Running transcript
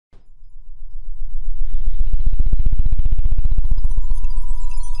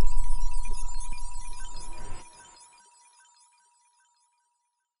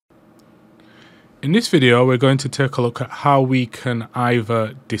In this video, we're going to take a look at how we can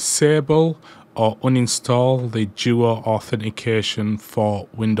either disable or uninstall the Duo Authentication for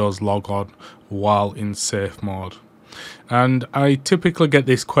Windows Logon while in safe mode. And I typically get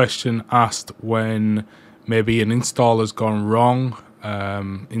this question asked when maybe an install has gone wrong,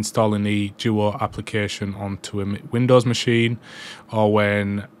 installing the Duo application onto a Windows machine, or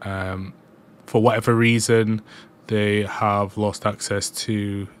when for whatever reason they have lost access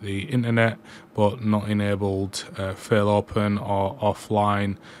to the internet but not enabled fail open or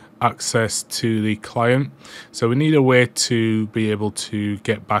offline access to the client. So we need a way to be able to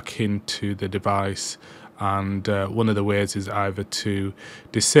get back into the device, and one of the ways is either to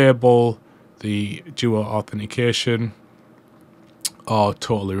disable the Duo authentication or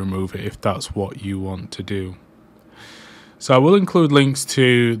totally remove it if that's what you want to do. So I will include links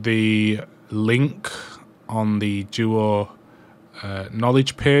to the link on the Duo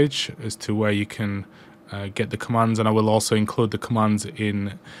knowledge page as to where you can get the commands, and I will also include the commands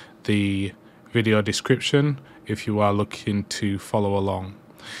in the video description if you are looking to follow along.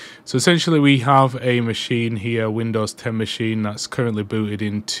 So essentially we have a machine here, Windows 10 machine, that's currently booted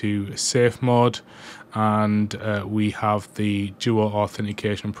into safe mode, and we have the Duo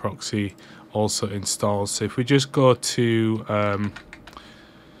authentication proxy also installed. So if we just go to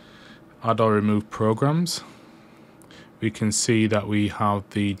add or remove programs, we can see that we have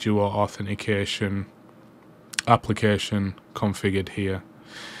the Duo authentication application configured here.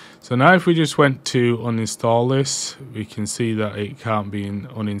 So now if we just went to uninstall this, we can see that it can't be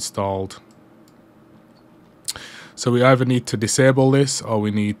uninstalled. So we either need to disable this, or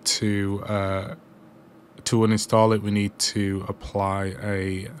we need to uninstall it, we need to apply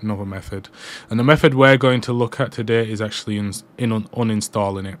another method. And the method we're going to look at today is actually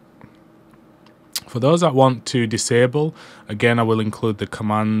uninstalling it. For those that want to disable, again, I will include the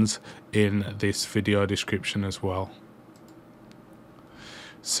commands in this video description as well.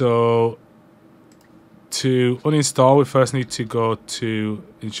 So to uninstall, we first need to go to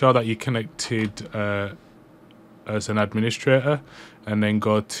ensure that you're connected as an administrator, and then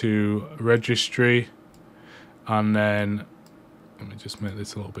go to registry, and then let me just make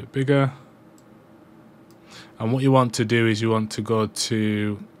this a little bit bigger. And what you want to do is you want to go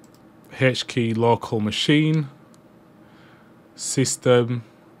to H key local machine, system,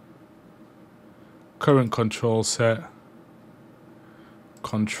 current control set,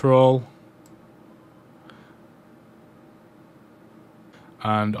 control,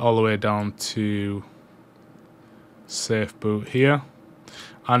 and all the way down to safe boot here.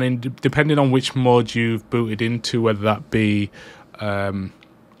 And depending on which mode you've booted into, whether that be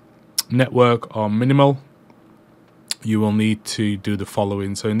network or minimal, you will need to do the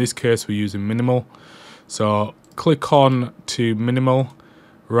following. So in this case we're using minimal, so click on to minimal,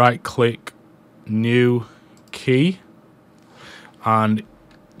 right click, new key, and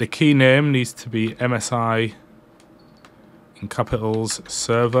the key name needs to be MSI in capitals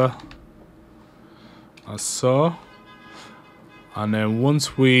server, as so. And then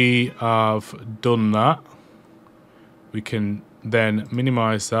once we have done that, we can then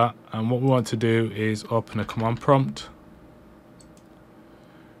minimize that, and what we want to do is open a command prompt,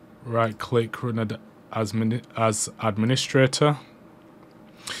 right click, run as administrator,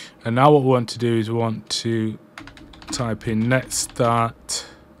 and now what we want to do is we want to type in net start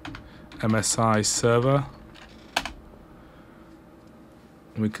MSI server,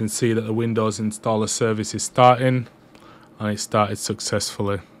 and we can see that the Windows installer service is starting, and it started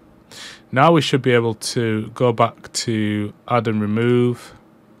successfully. Now we should be able to go back to add and remove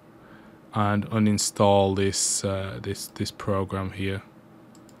and uninstall this this program here.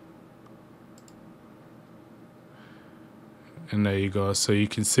 And there you go. So you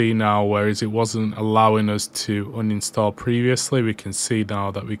can see now, whereas it wasn't allowing us to uninstall previously, we can see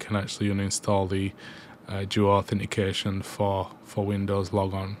now that we can actually uninstall the Duo authentication for Windows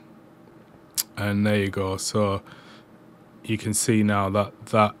Logon. And there you go. So you can see now that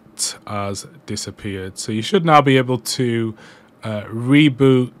that has disappeared. So you should now be able to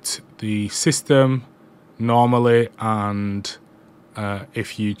reboot the system normally, and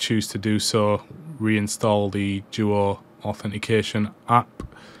if you choose to do so, reinstall the Duo authentication app,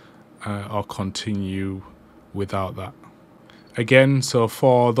 or continue without that. Again, so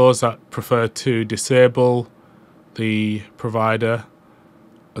for those that prefer to disable the provider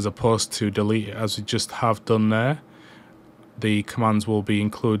as opposed to delete it as we just have done there, the commands will be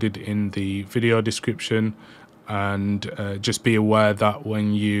included in the video description, and just be aware that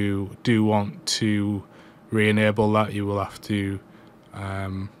when you do want to re-enable that, you will have to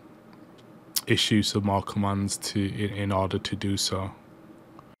issue some more commands in order to do so.